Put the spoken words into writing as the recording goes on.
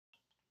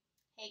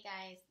Hey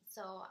guys,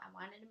 so I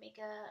wanted to make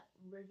a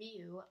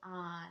review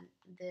on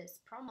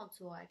this promo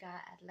tool I got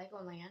at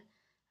Legoland.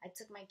 I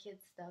took my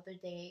kids the other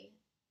day,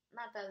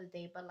 not the other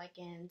day, but like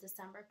in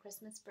December,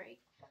 Christmas break.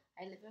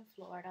 I live in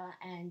Florida,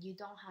 and you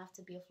don't have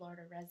to be a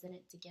Florida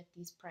resident to get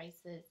these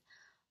prices.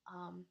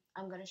 I'm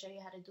going to show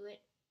you how to do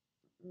it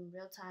in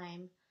real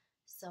time.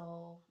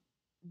 So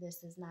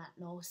this is not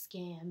no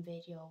scam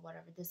video or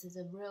whatever. This is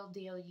a real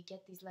deal. You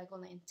get these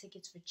Legoland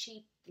tickets for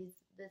cheap.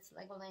 This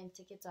Legoland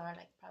tickets are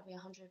like probably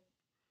 $100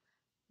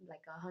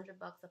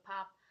 a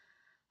pop.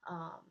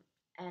 Um,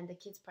 and the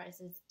kids'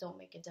 prices don't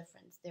make a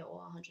difference. They're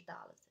all $100.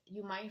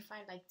 You might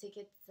find like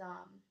tickets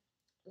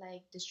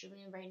like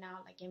distributing right now,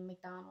 like in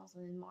McDonald's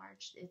in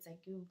March. It's like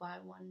you buy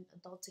one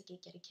adult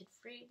ticket, get a kid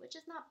free, which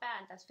is not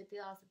bad. That's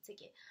 $50 a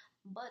ticket.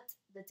 But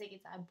the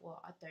tickets I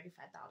bought are $35,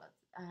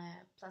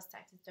 plus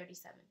tax is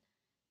 $37.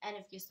 And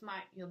if you're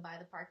smart, you'll buy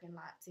the parking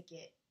lot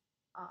ticket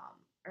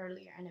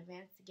earlier in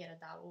advance to get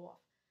 $1 off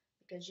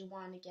because you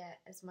want to get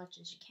as much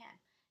as you can.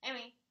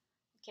 Anyway,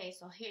 okay,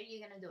 so here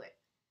you're gonna do it.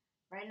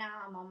 Right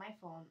now I'm on my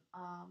phone.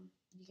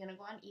 You're gonna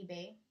go on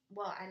eBay.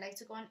 Well, I like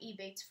to go on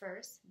Ebates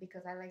first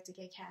because I like to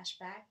get cash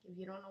back. If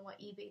you don't know what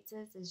Ebates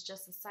is, it's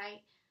just a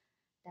site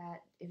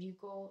that if you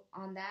go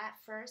on that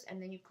first and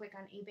then you click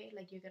on eBay,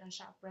 like you're gonna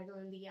shop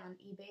regularly on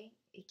eBay,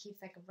 it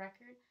keeps like a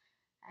record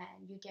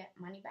and you get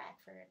money back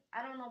for it.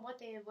 I don't know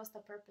what's the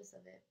purpose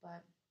of it,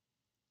 but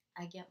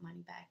I get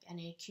money back and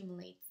it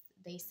accumulates.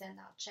 They send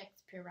out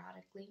checks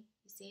periodically.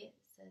 You see it?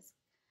 It says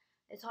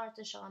it's hard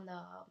to show on the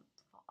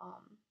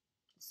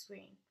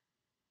screen.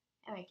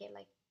 And I get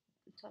like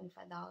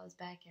 $25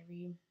 back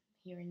every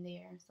here and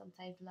there,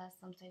 sometimes less,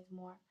 sometimes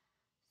more.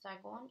 So I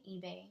go on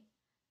eBay.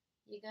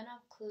 You're gonna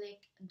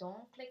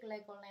don't click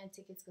Legoland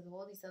tickets because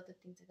all these other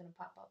things are gonna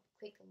pop up.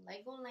 Click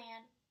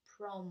Legoland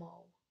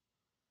promo.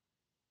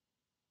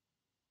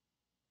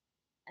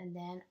 And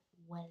then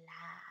voila.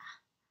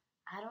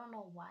 I don't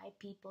know why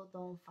people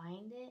don't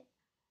find it,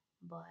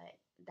 but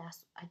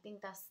I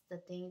think that's the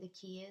thing. The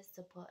key is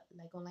to put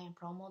Legoland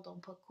promo.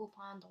 Don't put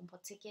coupon, don't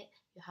put ticket.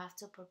 You have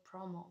to put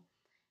promo.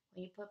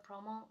 When you put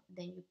promo,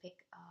 then you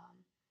pick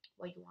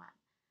what you want.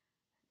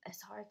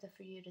 It's hard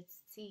for you to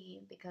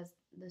see because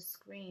the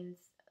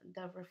screens,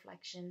 the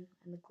reflection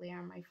and the glare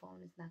on my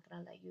phone is not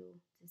gonna let you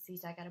to see.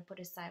 So I gotta put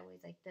it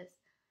sideways like this.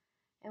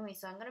 Anyway,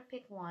 so I'm gonna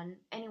pick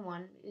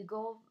anyone.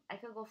 I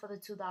could go for the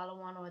 $2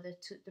 one or the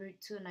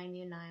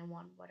 $2.99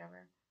 one,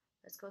 whatever.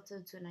 Let's go to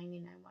the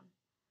 $2.99 one.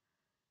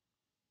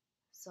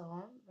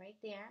 So right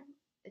there,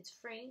 it's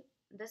free.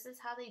 This is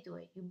how they do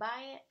it. You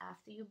buy it.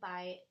 After you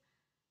buy it,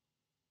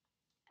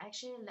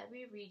 actually, let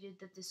me read you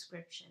the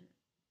description.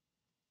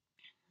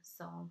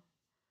 So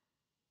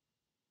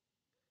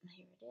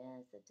here it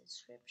is, the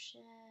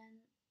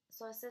description.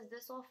 So it says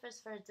this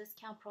offers for a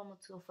discount promo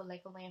tool for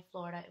Legoland,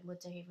 Florida, in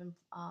Winter Haven,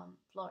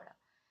 Florida.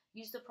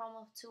 Use the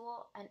promo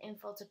tool and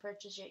info to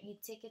purchase your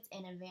e-tickets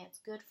in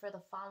advance. Good for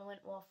the following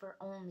offer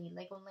only.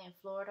 Legoland,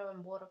 Florida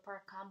and water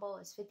park combo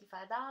is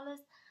 $55.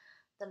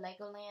 The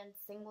Legoland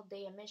single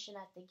day admission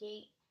at the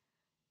gate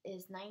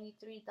is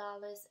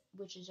 $93,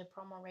 which is a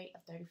promo rate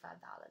of $35.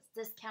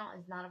 Discount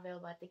is not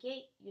available at the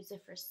gate. Use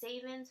it for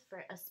savings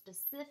for a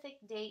specific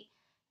date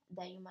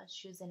that you must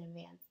choose in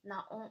advance.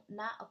 Not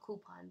a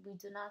coupon. We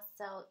do not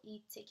sell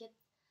e-tickets.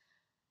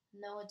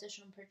 No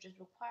additional purchase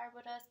required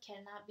with us.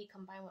 Cannot be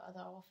combined with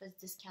other offers,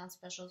 discount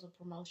specials, or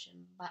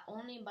promotion. But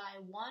only buy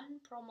one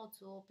promo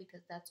tool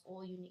because that's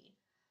all you need.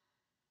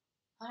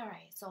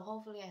 Alright, so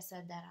hopefully I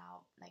said that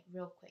out like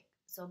real quick.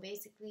 So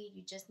basically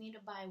you just need to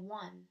buy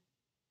one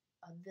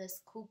of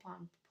this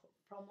coupon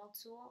promo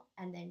tool,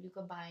 and then you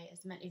could buy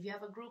as many. If you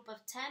have a group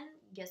of 10,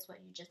 guess what?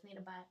 You just need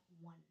to buy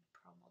one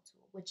promo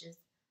tool, which is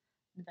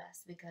the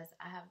best because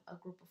I have a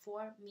group of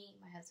 4, me,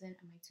 my husband,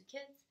 and my 2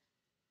 kids.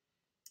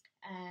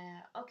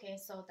 Okay,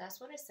 so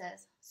that's what it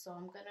says. So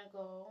I'm gonna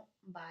go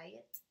buy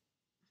it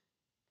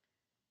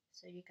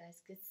so you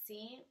guys could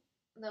see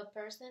the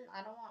person.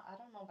 I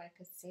don't know if I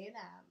could say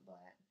that,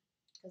 but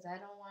because I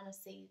don't want to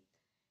say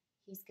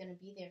he's gonna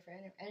be there for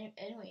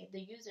anyway.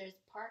 The user is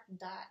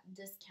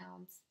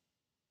park.discounts.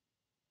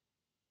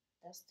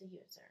 That's the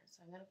user.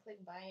 So I'm gonna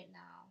click buy it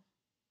now.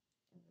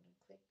 I'm gonna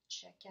click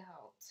check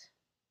out.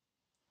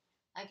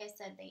 Like I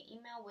said, they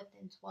email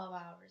within 12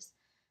 hours.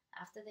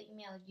 After the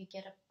email, you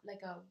get a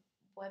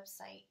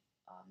website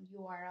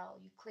URL.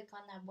 You click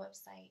on that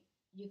website.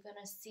 You're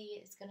gonna see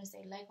it's gonna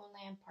say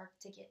Legoland Park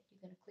Ticket.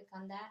 You're gonna click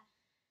on that.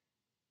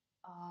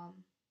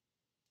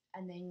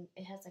 And then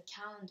it has a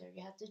calendar.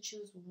 You have to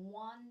choose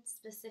one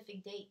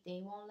specific date. They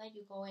won't let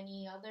you go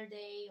any other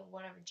day or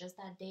whatever. Just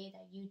that day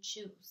that you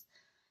choose.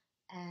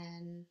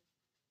 And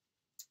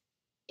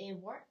it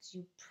works.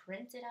 You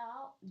print it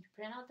out. You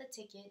print out the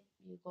ticket.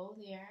 You go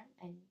there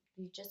and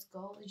you just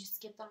go. You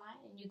skip the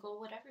line and you go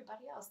with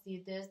everybody else.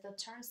 There's the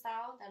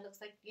turnstile that looks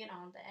like, the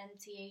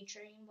NTA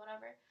train,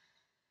 whatever.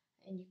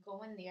 And you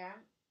go in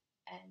there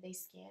and they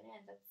scan it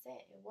and that's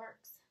it. It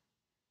works.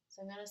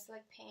 So I'm going to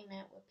select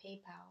payment with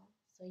PayPal.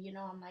 So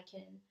I'm not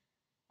kidding.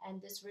 And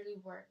this really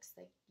works.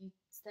 Like,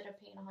 instead of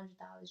paying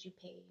 $100, you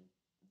pay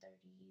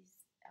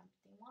 30s.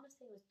 They want to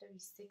say it was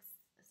 36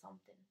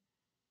 something.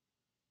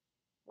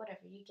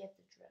 Whatever, you get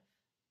the drift.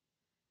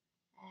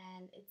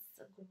 And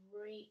it's a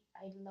great.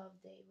 I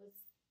loved it.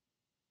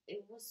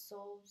 It was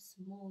so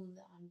smooth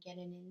on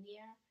getting in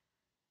there.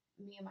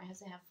 Me and my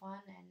husband have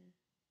fun,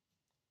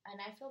 and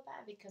I feel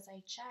bad because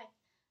I checked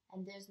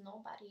and there's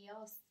nobody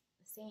else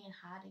saying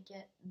how to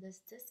get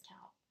this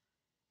discount.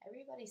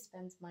 Everybody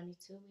spends money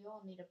too. We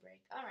all need a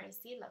break. All right,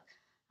 see, look,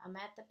 I'm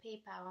at the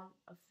PayPal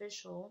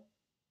official,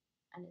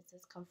 and it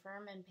says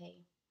confirm and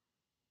pay.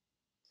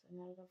 So I'm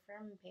gonna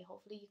confirm and pay.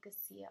 Hopefully you can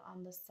see it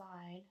on the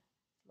side.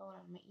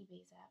 Load on my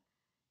eBay's app.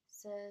 It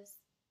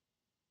says,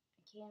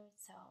 I can't even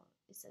tell.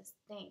 It says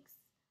thanks.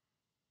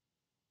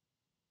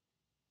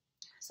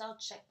 So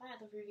check my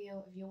other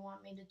review if you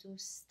want me to do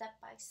step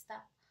by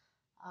step.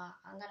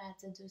 I'm gonna have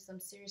to do some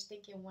serious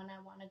thinking when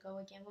I want to go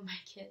again with my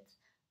kids,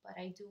 but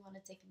I do want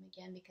to take them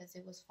again because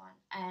it was fun.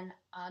 And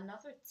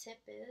another tip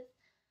is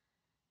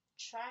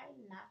try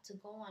not to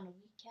go on a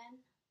weekend,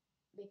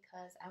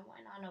 because I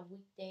went on a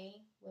weekday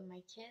with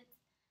my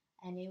kids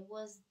and it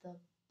was the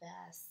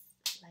best.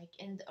 Like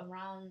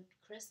around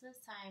Christmas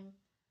time,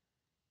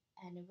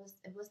 and it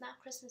was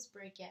not Christmas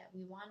break yet.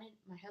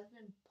 My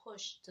husband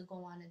pushed to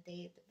go on a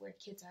date where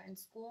kids are in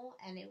school,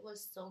 and it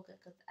was so good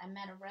because I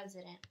met a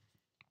resident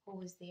who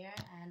was there,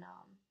 and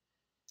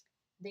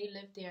they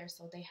lived there,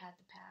 so they had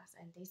the pass,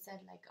 and they said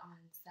like on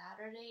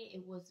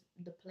Saturday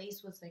the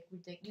place was like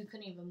ridiculous. You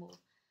couldn't even move.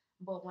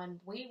 But when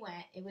we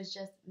went, it was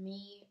just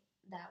me,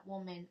 that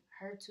woman,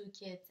 her 2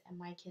 kids, and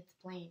my kids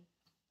playing.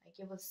 Like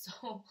it was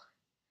so,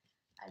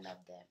 I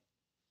loved it.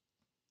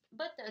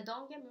 But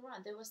don't get me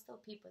wrong, there were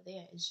still people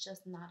there. It's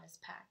just not as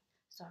packed.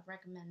 So I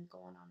recommend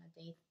going on a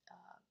date,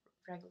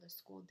 regular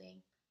school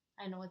day.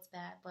 I know it's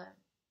bad, but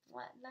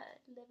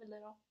live a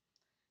little.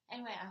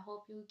 Anyway, I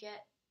hope you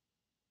get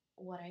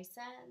what I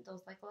said.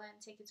 Those Legoland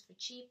tickets for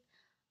cheap.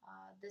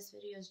 This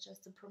video is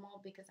just to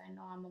promote because I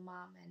know I'm a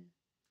mom and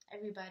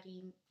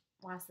everybody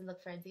wants to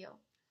look for a deal.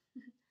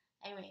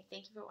 Anyway,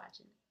 thank you for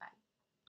watching. Bye.